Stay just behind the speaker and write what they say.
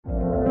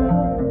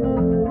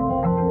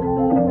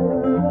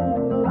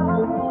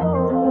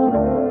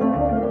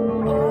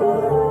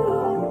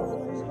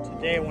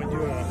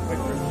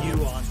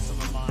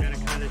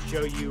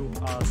you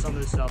some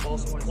of the stuff.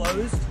 Also when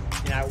closed,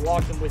 and I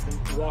walked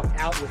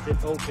out with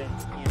it open.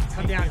 And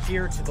come down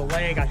here to the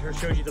leg. I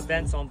showed you the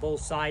vents on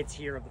both sides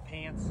here of the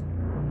pants.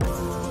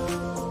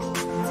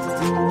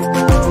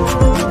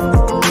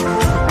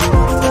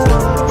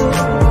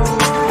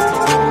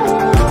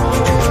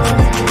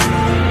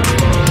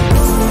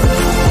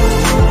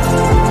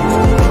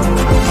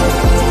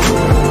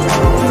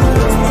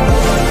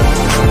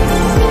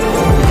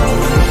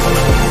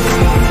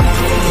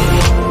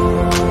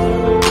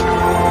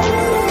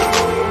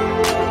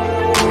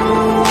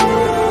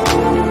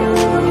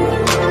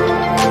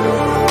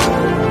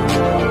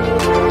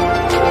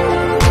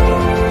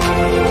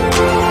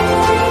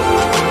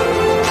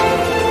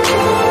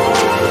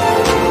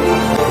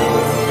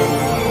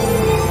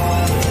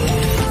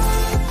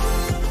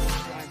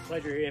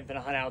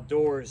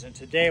 Outdoors, and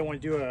today I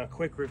want to do a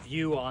quick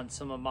review on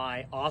some of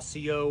my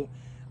Asio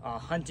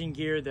hunting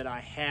gear that I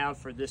have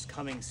for this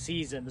coming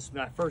season. This is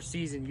my first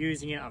season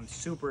using it. I'm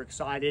super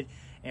excited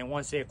and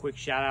want to say a quick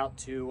shout out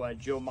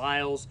to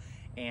Myles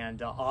and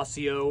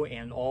Asio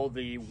and all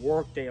the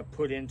work they have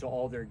put into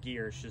all their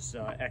gear. It's just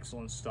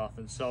excellent stuff.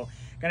 And so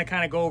I'm going to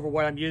kind of go over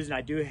what I'm using.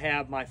 I do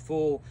have my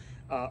full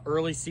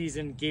early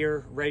season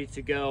gear ready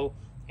to go,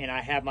 and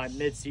I have my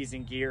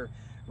mid-season gear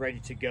ready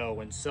to go.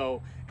 And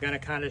so going to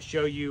kind of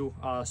show you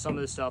some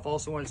of the stuff.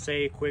 Also want to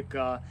say a quick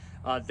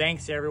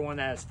thanks to everyone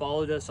that has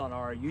followed us on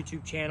our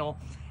YouTube channel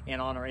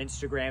and on our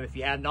Instagram. If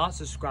you have not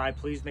subscribed,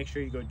 please make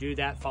sure you go do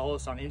that. Follow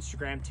us on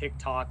Instagram,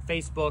 TikTok,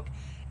 Facebook,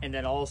 and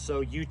then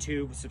also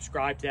YouTube.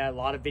 Subscribe to that. A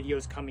lot of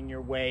videos coming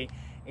your way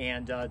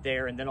and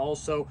there. And then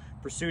also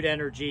Pursuit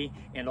Energy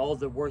and all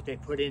the work they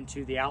put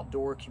into the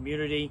outdoor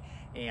community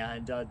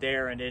and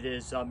there. And it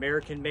is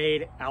American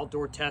made,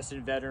 outdoor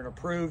tested, veteran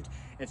approved.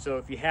 And so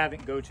if you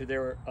haven't, go to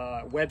their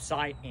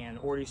website and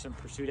order some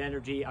Pursuit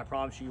Energy. I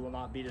promise you will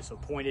not be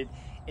disappointed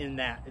in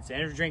that. It's an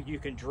energy drink you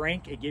can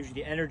drink. It gives you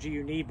the energy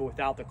you need, but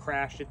without the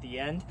crash at the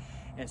end.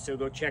 And so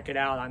go check it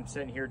out. I'm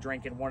sitting here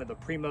drinking one of the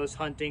Primos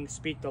Hunting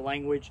Speak the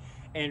Language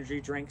energy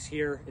drinks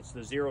here. It's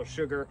the zero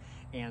sugar,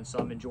 and so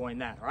I'm enjoying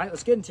that. All right,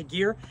 let's get into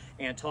gear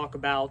and talk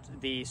about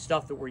the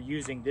stuff that we're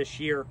using this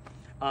year.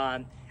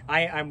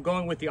 I'm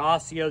going with the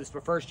Asio. This is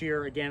my first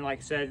year, again, like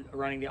I said,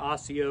 running the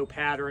Asio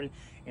pattern.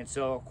 And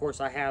so, of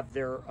course, I have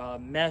their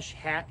mesh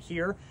hat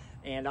here.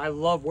 And I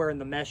love wearing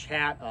the mesh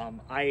hat.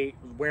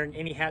 Wearing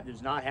any hat that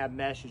does not have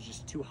mesh is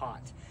just too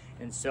hot.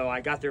 And so I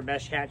got their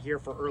mesh hat here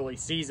for early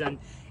season.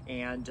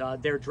 And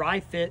their dry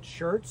fit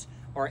shirts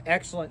are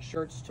excellent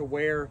shirts to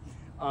wear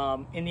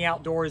in the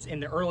outdoors in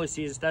the early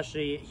season,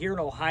 especially here in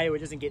Ohio. It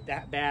doesn't get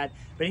that bad,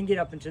 but it can get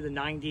up into the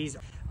 90s.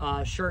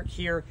 Shirt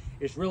here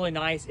is really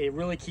nice. It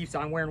really keeps,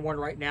 I'm wearing one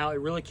right now, it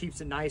really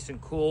keeps it nice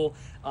and cool.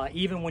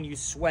 Even when you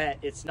sweat,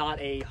 it's not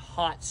a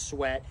hot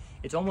sweat.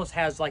 It almost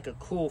has like a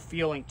cool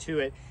feeling to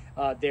it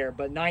there,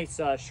 but nice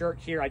shirt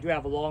here. I do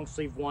have a long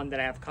sleeve one that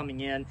I have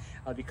coming in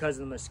because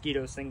of the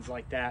mosquitoes, things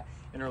like that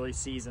in early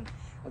season.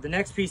 The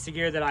next piece of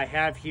gear that I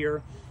have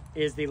here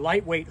is the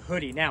lightweight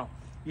hoodie. Now,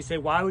 you say,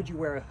 why would you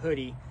wear a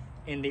hoodie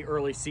in the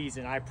early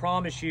season? I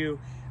promise you,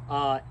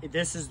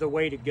 this is the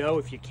way to go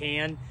if you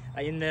can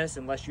in this,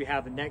 unless you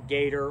have a neck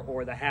gaiter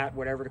or the hat,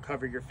 whatever, to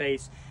cover your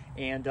face.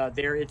 And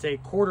there, it's a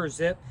quarter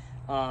zip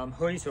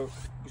hoodie, so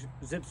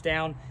it zips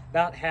down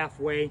about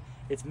halfway.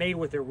 It's made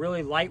with a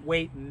really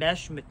lightweight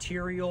mesh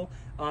material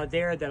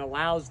there that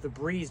allows the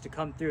breeze to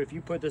come through. If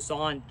you put this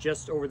on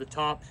just over the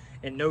top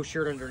and no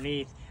shirt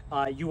underneath,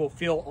 you will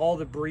feel all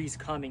the breeze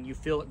coming. You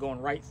feel it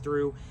going right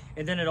through.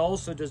 And then it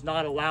also does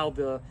not allow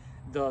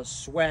the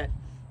sweat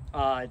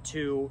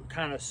to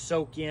kind of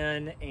soak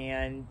in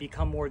and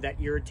become more of that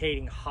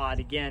irritating hot.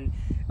 Again,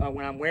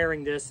 when I'm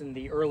wearing this in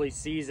the early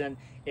season,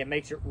 it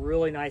makes it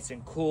really nice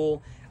and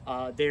cool.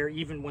 There,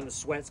 even when the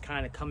sweat's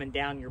kind of coming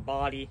down your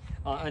body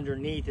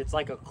underneath, it's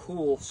like a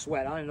cool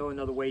sweat. I don't know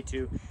another way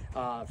to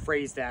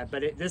phrase that,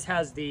 but this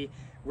has the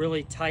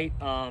really tight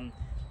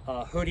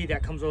hoodie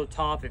that comes over the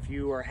top if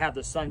you have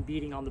the sun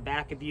beating on the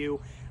back of you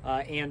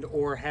and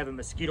or have a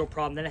mosquito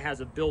problem. Then it has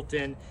a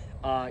built-in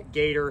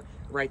gaiter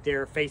right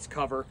there, face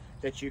cover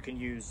that you can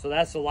use. So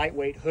that's a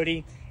lightweight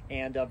hoodie,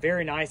 and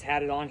very nice.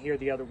 Had it on here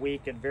the other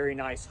week, and very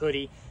nice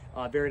hoodie,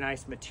 very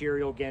nice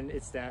material. Again,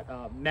 it's that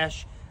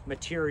mesh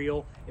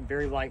material and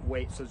very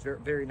lightweight, so it's very,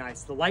 very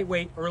nice. The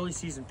lightweight early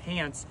season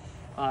pants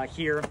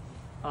here,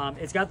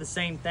 it's got the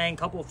same thing,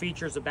 couple of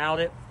features about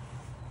it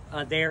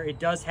there. It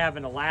does have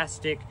an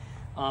elastic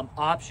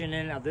option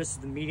in it. Now, this is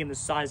the medium, the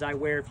size I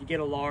wear. If you get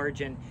a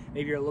large and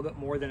maybe you're a little bit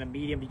more than a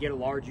medium, you get a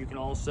large, you can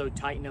also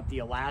tighten up the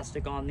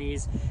elastic on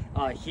these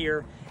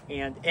here.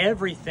 And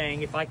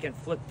everything, if I can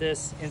flip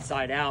this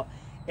inside out,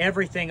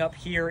 everything up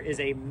here is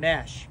a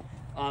mesh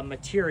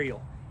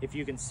material. If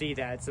you can see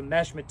that, it's a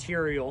mesh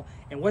material,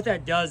 and what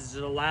that does is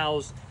it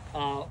allows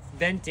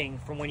venting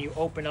from when you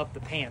open up the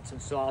pants.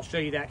 And so I'll show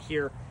you that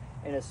here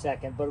in a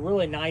second. But a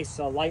really nice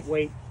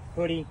lightweight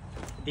hoodie.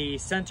 The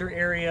center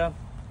area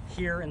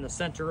here in the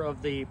center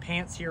of the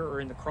pants here,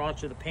 or in the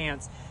crotch of the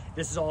pants,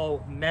 this is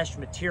all mesh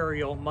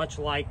material, much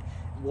like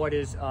what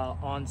is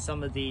on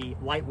some of the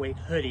lightweight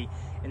hoodie,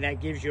 and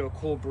that gives you a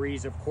cool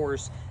breeze, of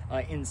course,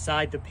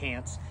 inside the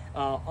pants.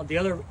 On the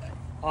other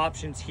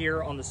options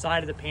here on the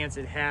side of the pants,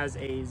 it has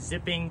a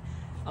zipping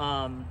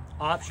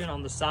option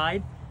on the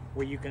side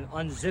where you can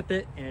unzip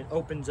it and it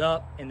opens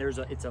up, and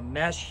it's a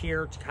mesh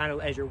here to kind of,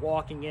 as you're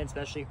walking in,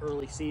 especially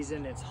early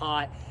season, it's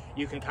hot,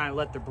 you can kind of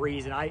let the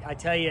breeze. And I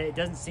tell you, it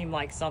doesn't seem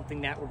like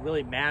something that would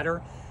really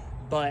matter,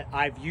 but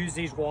I've used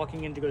these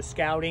walking in to go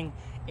scouting,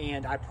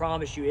 and I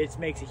promise you it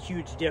makes a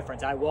huge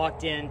difference. I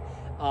walked in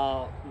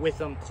with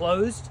them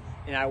closed,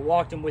 and I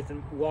walked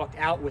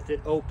out with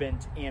it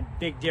opened, and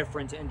big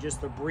difference in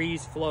just the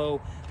breeze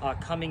flow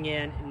coming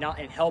in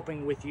and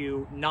helping with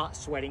you not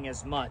sweating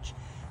as much.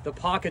 The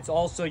pockets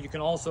also, you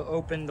can also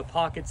open the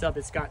pockets up.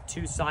 It's got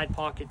two side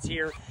pockets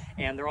here,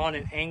 and they're on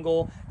an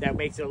angle that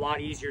makes it a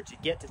lot easier to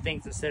get to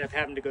things instead of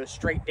having to go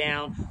straight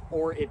down,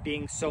 or it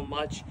being so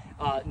much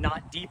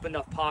not deep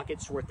enough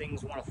pockets where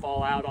things want to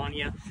fall out on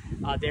you.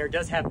 There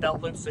does have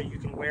belt loops, so you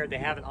can wear, they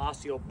have an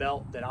Asio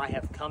belt that I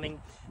have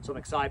coming, so I'm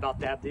excited about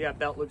that. They have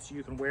belt loops so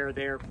you can wear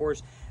there. Of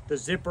course, the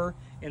zipper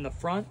in the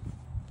front,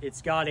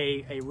 it's got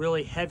a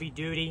really heavy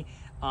duty,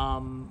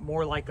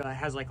 more like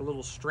has like a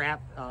little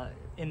strap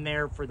in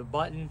there for the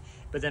button,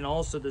 but then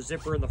also the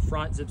zipper in the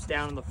front zips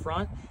down in the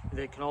front.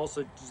 That can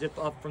also zip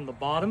up from the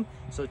bottom,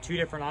 so two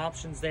different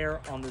options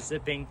there on the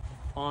zipping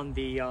on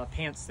the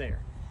pants there.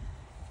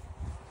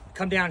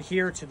 Come down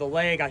here to the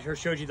leg. I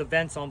showed you the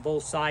vents on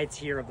both sides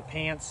here of the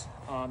pants.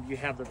 You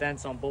have the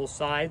vents on both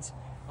sides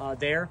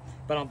there,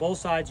 but on both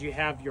sides you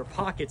have your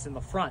pockets in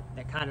the front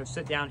that kind of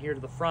sit down here to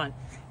the front,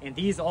 and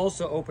these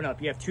also open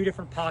up. You have two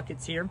different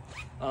pockets here.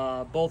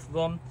 Both of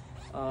them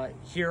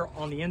here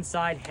on the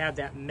inside have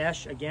that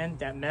mesh, again,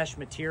 that mesh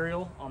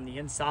material on the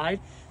inside.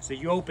 So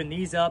you open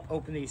these up,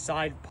 open these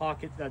side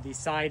pockets, these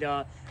side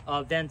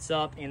vents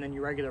up, and then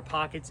your regular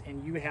pockets,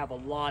 and you have a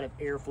lot of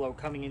airflow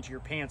coming into your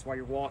pants while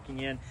you're walking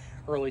in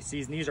early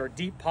season. These are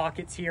deep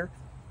pockets here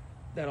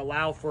that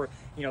allow for,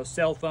 you know,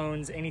 cell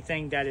phones,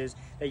 anything that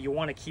you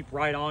want to keep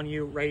right on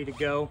you, ready to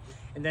go.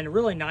 And then a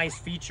really nice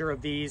feature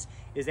of these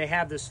is they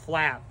have this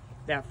flap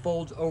that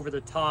folds over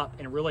the top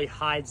and really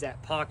hides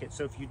that pocket.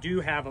 So if you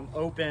do have them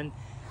open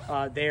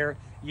there,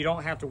 you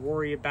don't have to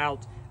worry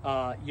about,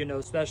 you know,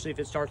 especially if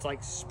it starts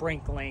like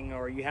sprinkling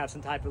or you have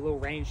some type of little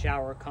rain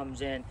shower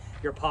comes in,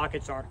 your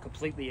pockets aren't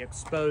completely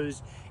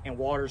exposed and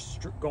water's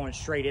going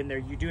straight in there.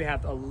 You do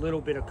have a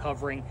little bit of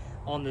covering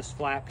on this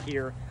flap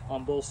here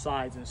on both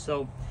sides. And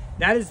so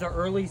that is the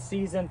early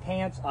season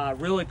pants.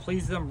 Really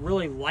pleased with them,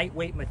 really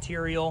lightweight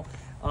material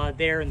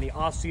there in the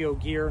Asio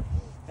gear.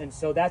 And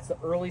so that's the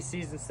early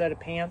season set of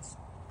pants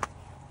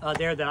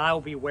there that I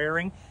will be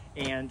wearing.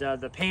 And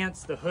the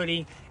pants, the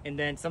hoodie, and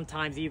then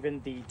sometimes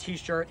even the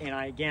t-shirt. And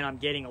I'm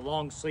getting a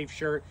long sleeve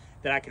shirt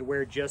that I could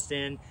wear just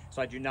in,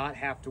 so I do not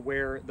have to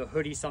wear the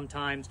hoodie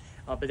sometimes.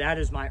 But that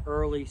is my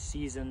early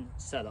season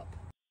setup.